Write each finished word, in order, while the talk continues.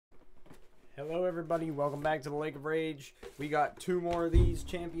Hello everybody, welcome back to the Lake of Rage. We got two more of these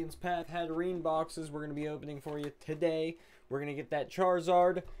Champions Path Hatterene boxes we're going to be opening for you today. We're going to get that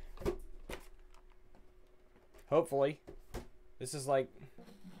Charizard. Hopefully. This is like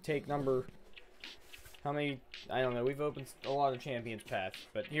take number... How many? I don't know. We've opened a lot of Champions Path.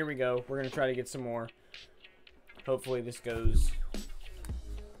 But here we go. We're going to try to get some more. Hopefully this goes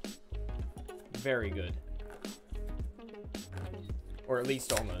very good. Or at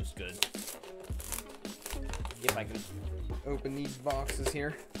least almost good. If I can open these boxes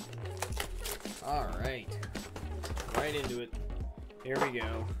here. Alright. Right into it. Here we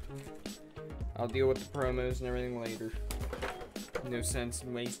go. I'll deal with the promos and everything later. No sense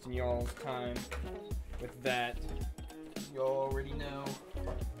in wasting y'all's time with that. Y'all already know.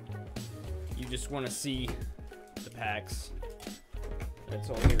 You just want to see the packs. That's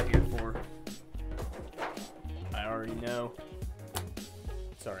all you're here for. I already know.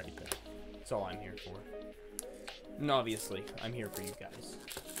 It's already good. That's all I'm here for. And obviously, I'm here for you guys.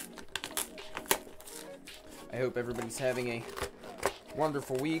 I hope everybody's having a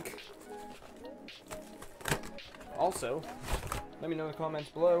wonderful week. Also, let me know in the comments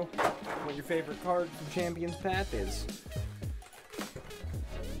below what your favorite card from Champions Path is.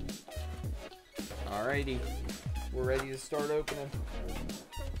 Alrighty, we're ready to start opening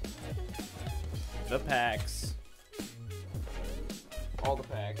the packs. All the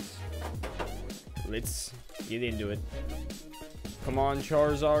packs. Let's get into it. Come on,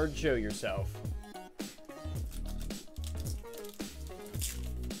 Charizard, show yourself.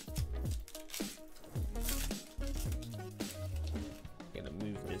 I'm gonna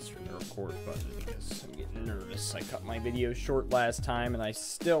move this from the record button because I'm getting nervous. I cut my video short last time and I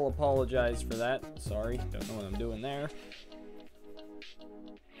still apologize for that. Sorry, don't know what I'm doing there.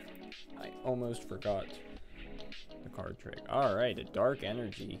 I almost forgot the card trick. Alright, a Dark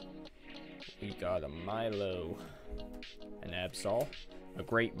Energy. We got a Milo, an Absol, a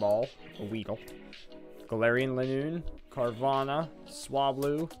Great Ball, a Weedle, Galarian Lanoon, Carvana,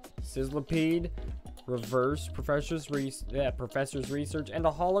 Swablu, Sizzlipede, Reverse Professor's Research, and a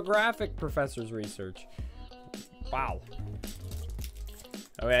Holographic Professor's Research. Wow.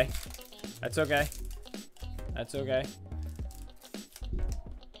 Okay. That's okay. That's okay.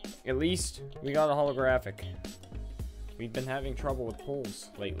 At least we got a Holographic. We've been having trouble with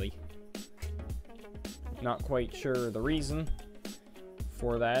pulls lately. Not quite sure the reason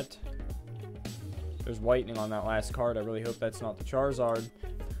for that. There's whitening on that last card. I really hope that's not the Charizard.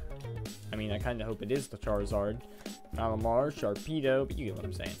 I mean, I kind of hope it is the Charizard. Malamar, Sharpedo, but you get what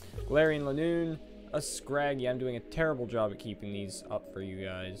I'm saying. Galarian Lanoon, a Scraggy. I'm doing a terrible job at keeping these up for you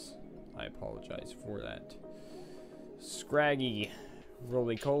guys. I apologize for that. Scraggy,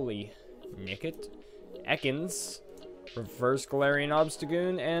 Roly-Coly, Nickit, Ekans, Reverse Galarian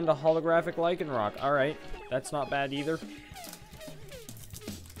Obstagoon, and a Holographic Lycanroc. Alright, that's not bad either.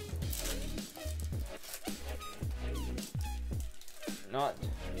 Not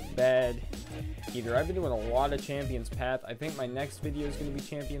bad either. I've been doing a lot of Champions Path. I think my next video is going to be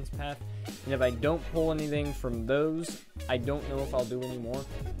Champions Path. And if I don't pull anything from those, I don't know if I'll do any more.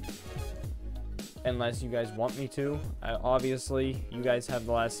 Unless you guys want me to. Obviously, you guys have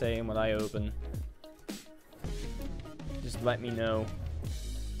the last say in what I open. Just let me know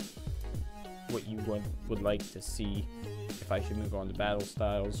what you would like to see, if I should move on to battle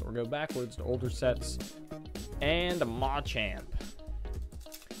styles or go backwards to older sets. And a Machamp.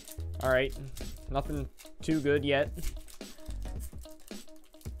 Alright, nothing too good yet.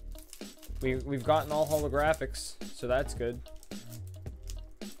 We've gotten all holographics, so that's good.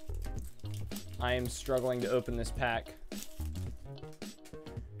 I am struggling to open this pack.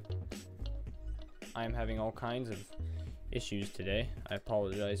 I am having all kinds of issues today. I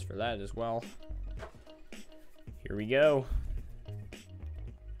apologize for that as well. Here we go.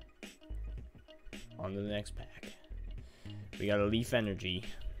 On to the next pack. We got a Leaf Energy.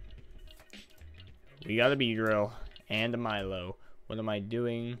 We got a Beedrill and a Milo. What am I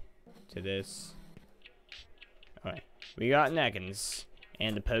doing to this? Alright. We got an Ekans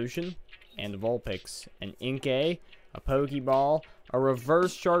and a Potion and a Vulpix, an Inkay, a Pokeball, a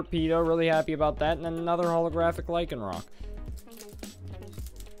Reverse Sharpedo, really happy about that, and another Holographic Lycanroc.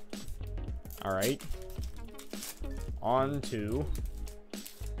 Alright. On to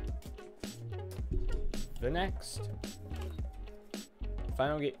the next. If I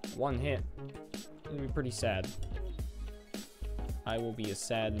don't get one hit, I'm gonna be pretty sad. I will be a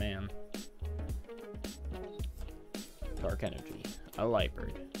sad man. Dark Energy, a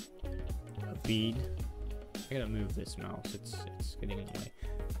Liepard, a Bead. I gotta move this mouse, it's getting in the way.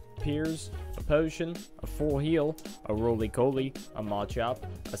 Piers, a Potion, a Full Heal, a Roly-Coly, a Machop,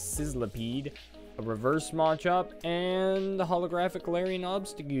 a Sizzlipede, a Reverse Machop, and the Holographic Galarian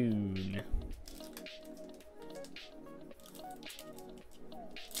Obstagoon.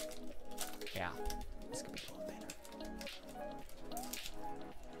 Yeah, this could be a little better.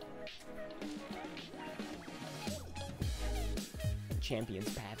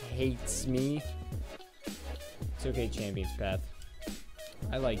 Champion's Path hates me. It's okay, Champion's Path.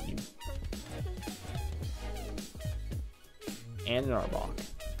 I like you. And an Arbok.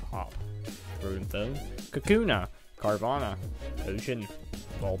 Hop. Ruinthone. Kakuna. Carvana. Ocean.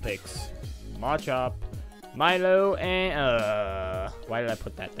 Vulpix. Machop. Milo. And, why did I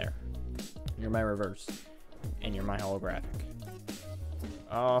put that there? You're my reverse. And you're my holographic.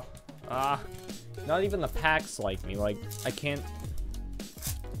 Oh. Not even the packs like me. Like, I can't...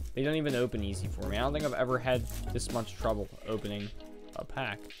 They don't even open easy for me. I don't think I've ever had this much trouble opening a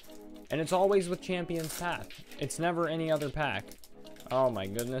pack. And it's always with Champion's Path. It's never any other pack. Oh my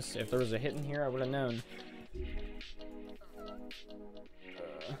goodness. If there was a hit in here, I would have known.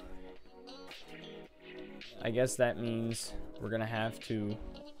 I guess that means we're going to have to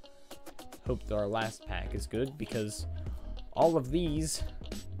hope that our last pack is good, because all of these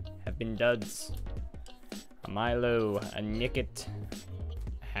have been duds. A Milo, a Nickit,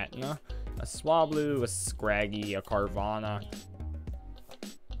 a Hatterene, a Swablu, a Scraggy, a Carvana.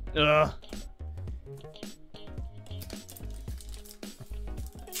 Ugh.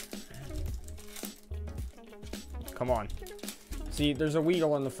 Come on. See, there's a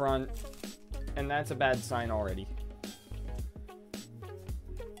Weedle in the front, and that's a bad sign already.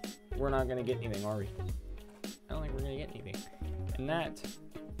 We're not gonna get anything, are we? I don't think we're gonna get anything. And that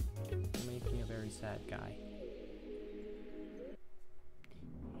will make me a very sad guy.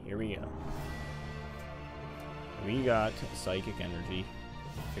 Here we go. We got Psychic Energy.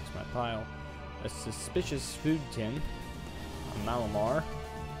 Fix my pile. A Suspicious Food Tin. A Malamar.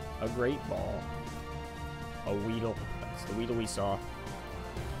 A Great Ball. A Weedle. That's the Weedle we saw.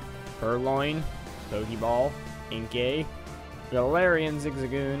 Purloin. Pokeball. Inkay. Galarian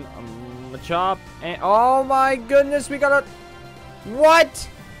Zigzagoon. A Machop. And oh my goodness, we got a... What?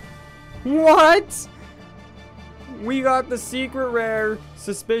 What? We got the secret rare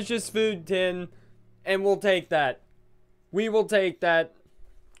Suspicious Food Tin. And we'll take that. We will take that.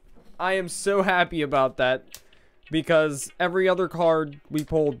 I am so happy about that, because every other card we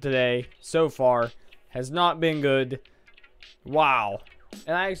pulled today so far has not been good. Wow.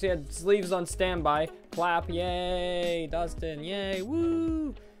 And I actually had sleeves on standby. Clap, yay, Dustin, yay,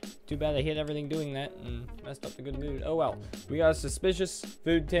 woo. Too bad I hit everything doing that and messed up the good mood. Oh well. We got a Suspicious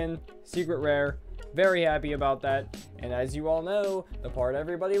Food Tin, secret rare. Very happy about that. And as you all know, the part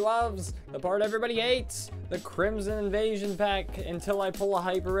everybody loves, the part everybody hates, the Crimson Invasion pack until I pull a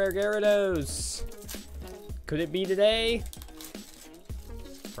hyper rare Gyarados. Could it be today?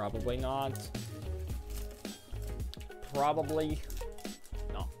 Probably not. Probably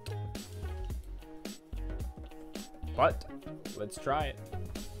not. But let's try it.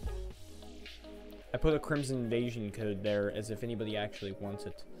 I put a Crimson Invasion code there as if anybody actually wants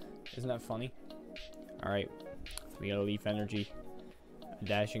it. Isn't that funny? Alright, we got a Leaf Energy, a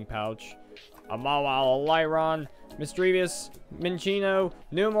Dashing Pouch, a Mawile, a Lyron, Mischievous, Minchino,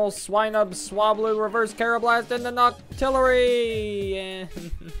 Numel, Swinub, Swablu, Reverse Carablast, and the Noctillery! And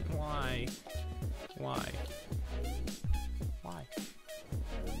why? Why? Why?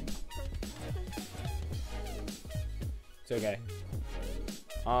 It's okay.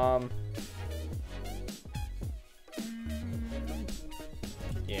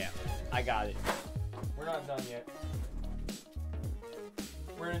 Yeah, I got it. We're not done yet.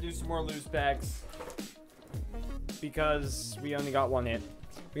 We're gonna do some more loose packs, because we only got one hit.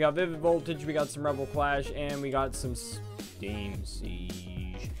 We got Vivid Voltage, we got some Rebel Clash, and we got some Steam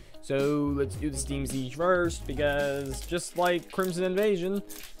Siege. So let's do the Steam Siege first, because just like Crimson Invasion,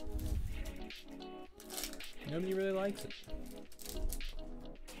 nobody really likes it.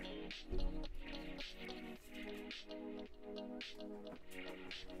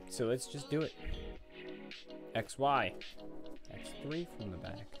 So let's just do it. XY. X3 from the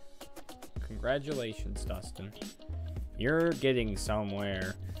back. Congratulations, Dustin. You're getting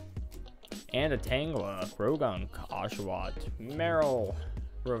somewhere. And a Tangela, Krogunk, Oshawott, Meryl,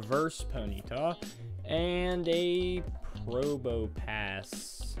 Reverse Ponyta, and a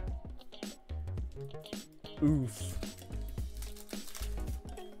Probopass. Oof.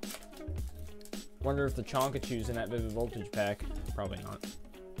 Wonder if the Chonkachu's in that Vivid Voltage pack. Probably not.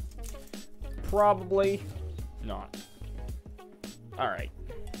 Probably not. Alright.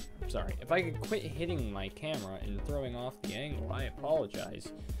 I'm sorry. If I could quit hitting my camera and throwing off the angle, I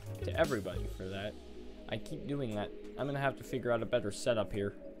apologize. to everybody for that. I keep doing that. I'm gonna have to figure out a better setup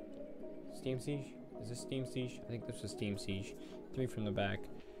here. Steam Siege? Is this Steam Siege? I think this was Steam Siege. 3 from the back.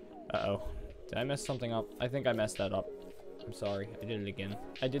 Uh-oh. Did I mess something up? I think I messed that up. I'm sorry. I did it again.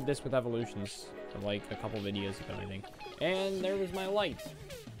 I did this with Evolutions like a couple videos ago, I think. And there was my light.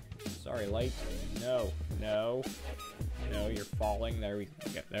 Sorry, light. No. No. No, you're falling. There we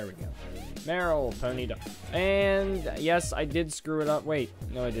go. There we go. Meryl, Ponyta. And yes, I did screw it up. Wait.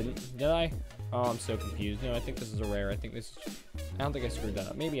 No, I didn't. Did I? Oh, I'm so confused. No, I think this is a rare. I think this is... I don't think I screwed that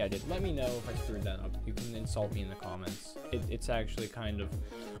up. Maybe I did. Let me know if I screwed that up. You can insult me in the comments. It's actually kind of...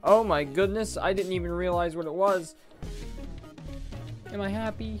 Oh my goodness, I didn't even realize what it was. Am I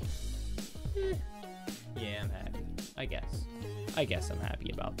happy? Yeah, I'm happy. I guess. I guess I'm happy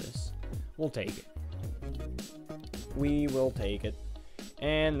about this. We'll take it. We will take it.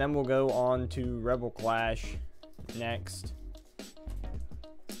 And then we'll go on to Rebel Clash next.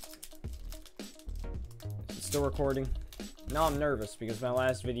 Still recording. Now I'm nervous because my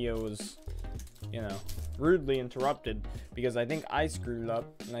last video was, you know, rudely interrupted because I think I screwed up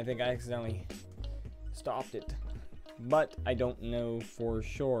and I think I accidentally stopped it. But I don't know for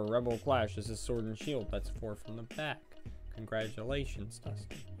sure. Rebel Clash, this is Sword and Shield. That's 4 from the back. Congratulations,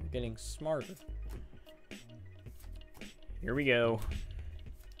 Dustin. You're getting smarter. Here we go.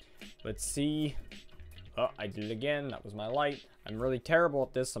 Let's see. Oh, I did it again. That was my light. I'm really terrible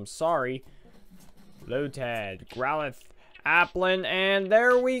at this. I'm sorry. Lotad, Growlithe, Applin, and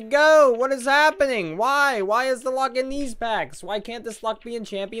there we go! What is happening? Why? Why is the luck in these packs? Why can't this luck be in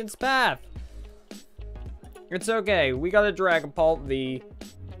Champion's Path? It's okay. We got a Dragapult V.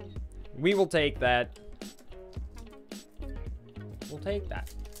 We will take that. We'll take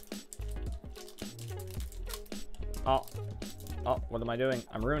that. Oh. Oh, what am I doing?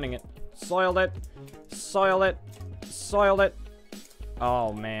 I'm ruining it. Soiled it. Soiled it. Soiled it.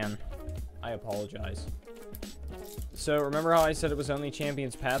 Oh, man. I apologize. So, remember how I said it was only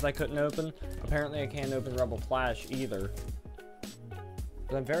Champion's Path I couldn't open? Apparently I can't open Rebel Clash either.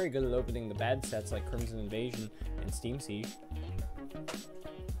 But I'm very good at opening the bad sets like Crimson Invasion and Steam Siege.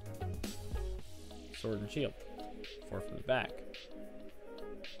 Sword and Shield. 4 from the back.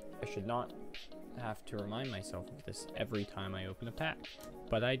 I should not have to remind myself of this every time I open a pack.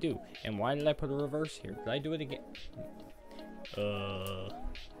 But I do. And why did I put a reverse here? Did I do it again?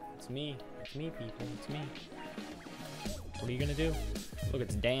 It's me. It's me, people. It's me. What are you gonna do? Look,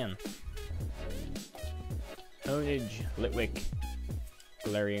 it's Dan. Honage, Litwick,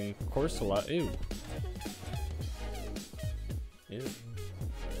 Galarian Corsola. Ew. Ew.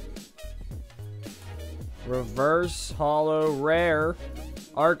 Reverse Hollow Rare.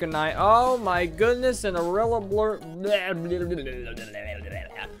 Arcanine. Oh my goodness, and a Rillaboom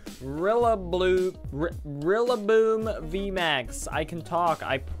VMAX. I can talk,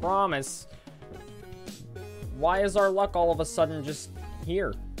 I promise. Why is our luck all of a sudden just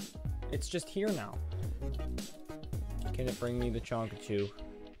here? It's just here now. Can it bring me the Chonkachu?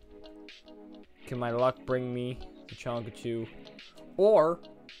 Can my luck bring me the Chonkachu? Or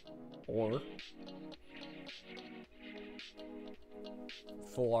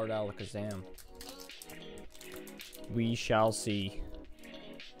Full Art Alakazam. We shall see.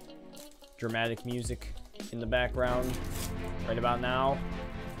 Dramatic music in the background right about now.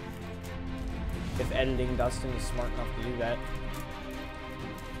 If editing Dustin is smart enough to do that.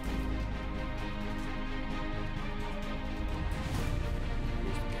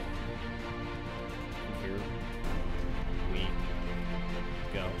 Here we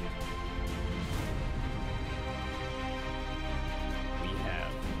go. We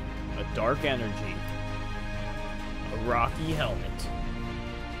have a Dark Energy, a Rocky Helmet,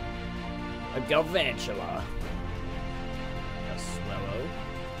 a Galvantula, a Swellow,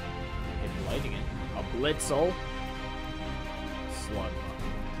 hidden lighting it, a Blitzel, Slugma,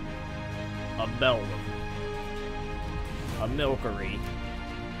 a Bellum, a Milcery,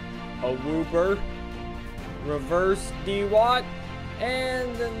 a Wooper, Reverse D-Watt,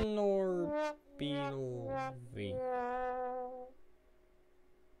 and a Norbeetle V.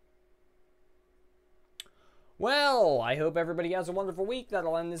 Well, I hope everybody has a wonderful week.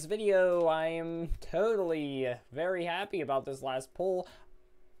 That'll end this video. I am totally very happy about this last pull.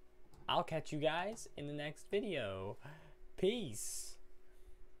 I'll catch you guys in the next video. Peace.